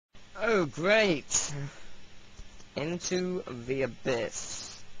Oh, great! Into the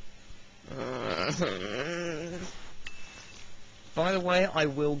abyss. By the way, I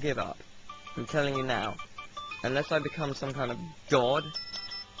will give up. I'm telling you now. Unless I become some kind of god.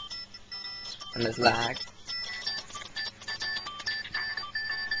 And there's lag.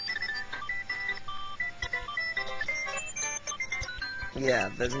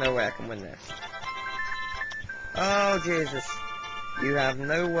 Yeah, there's no way I can win this. Oh, Jesus. You have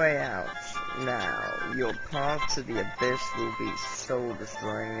no way out. Now, your path to the abyss will be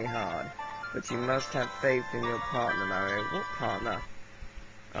soul-destroyingly hard. But you must have faith in your partner, Mario. What partner?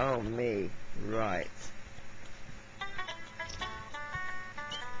 Oh, me. Right.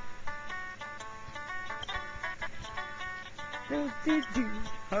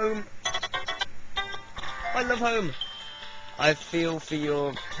 Home. I love home. I feel for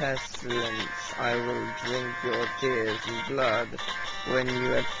your pestilence. I will drink your tears and blood when you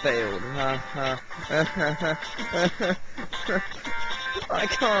have failed. Ha ha. I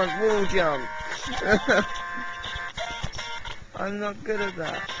can't wall jump. I'm not good at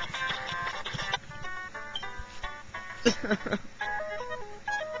that.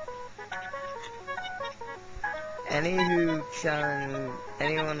 Any who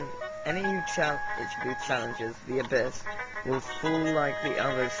challenges the abyss will fall like the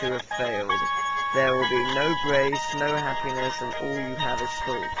others who have failed. There will be no grace, no happiness, and all you have is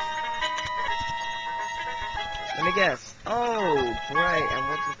fault. Let me guess. Oh, great. And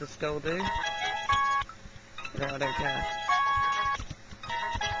what does the skull do? No, I don't care.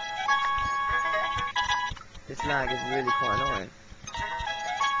 This lag is really quite annoying.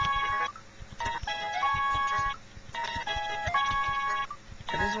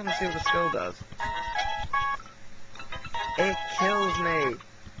 I just want to see what the skull does. It kills me.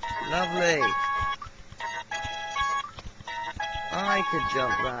 Lovely. I could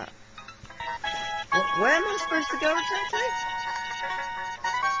jump that. Where am I supposed to go exactly?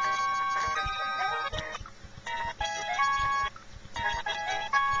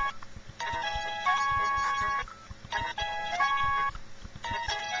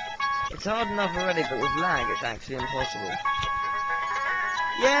 It's hard enough already, but with lag it's actually impossible.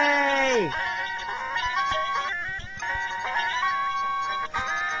 Yay!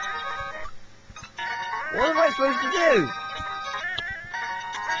 What am I supposed to do?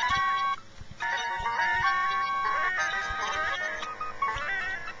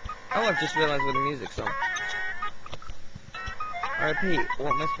 Oh, I've just realised where the music's on. I repeat,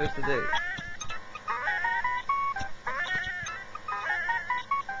 what am I supposed to do?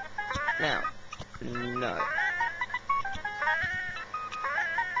 Now, no.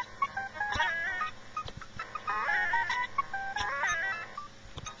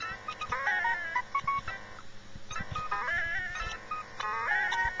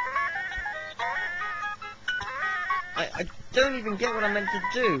 I don't even get what I'm meant to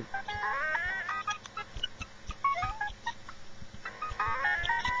do.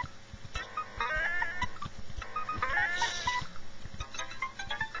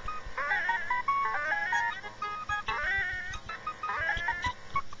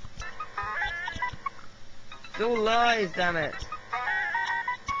 It's all lies, damn it.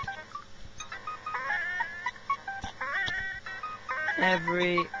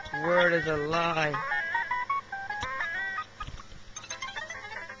 Every word is a lie.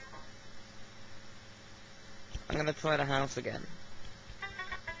 I'm gonna try the house again.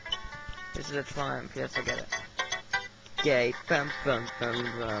 This is a triumph, yes I get it. Yay, bum bum bum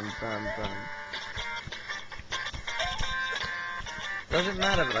bum bum bum. Doesn't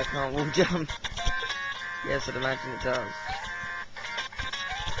matter that I can't wall jump. Yes, I'd imagine it does.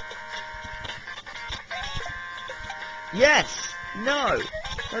 Yes! No!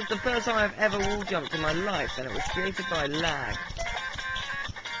 That's the first time I've ever wall jumped in my life, and it was created by lag.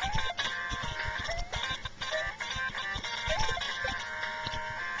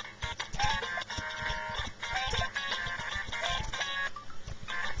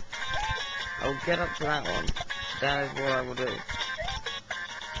 I'll get up to that one. That is what I will do.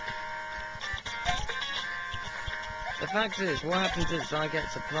 The fact is, what happens is I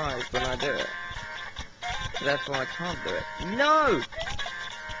get surprised when I do it. Therefore I can't do it. No!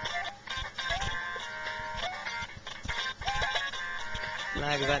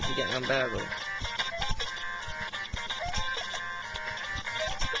 Lag is actually getting unbearable.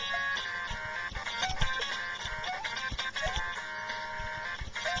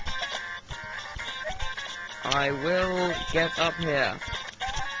 I will get up here.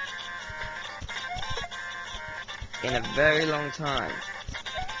 In a very long time.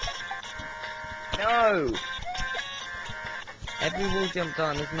 No! Every wall jump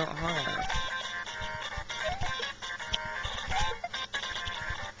done is not hard.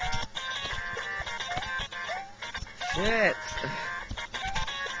 Shit!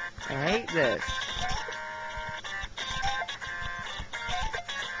 I hate this.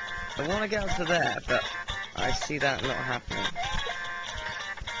 I want to get up to there, but I see that not happening.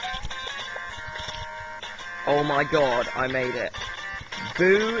 Oh my god, I made it.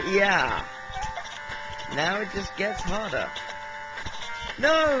 Boo, yeah. Now it just gets harder.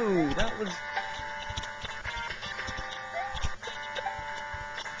 No, that was...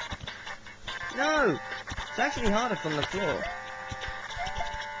 No, it's actually harder from the floor.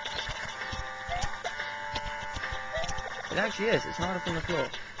 It actually is, it's harder from the floor.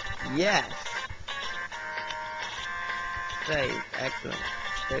 Yes. Save, excellent.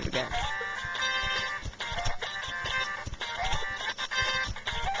 Save again.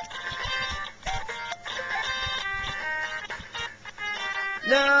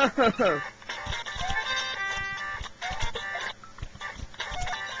 No!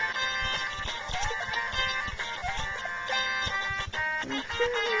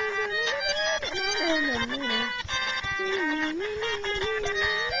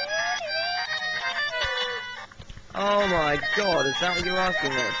 Oh my god, is that what you're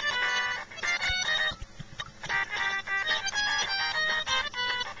asking me?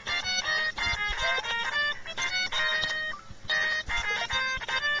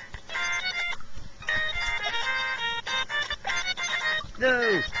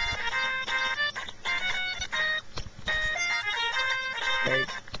 No! Wait.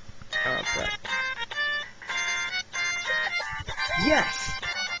 Oh, crap. Yes!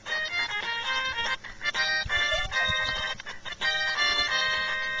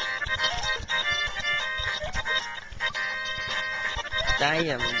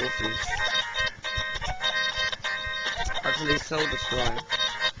 Damn, this is utterly soul destroying.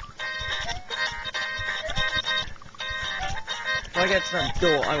 If I get to that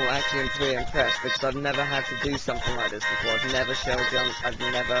door, I will actually be impressed, because I've never had to do something like this before. I've never shell jumped, I've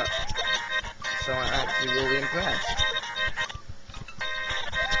never... So I actually will be impressed.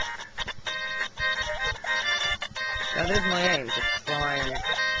 That is my aim, to try and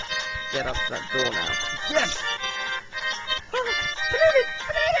get up to that door now. Yes! Oh,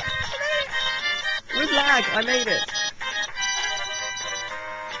 I made it! With lag, I made it!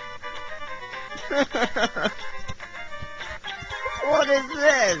 What is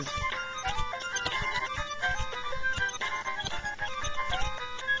this?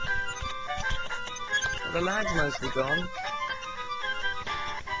 Well, the lag's mostly gone.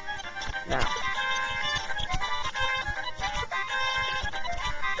 Now.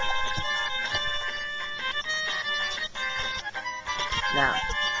 Now.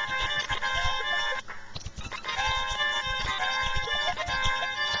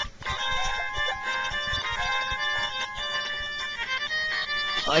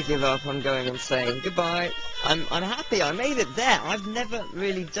 I give up, I'm going insane. Goodbye. I'm happy, I made it there. I've never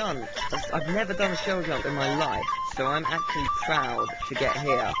really done, I've never done a shell jump in my life, so I'm actually proud to get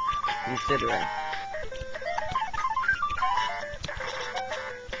here, considering.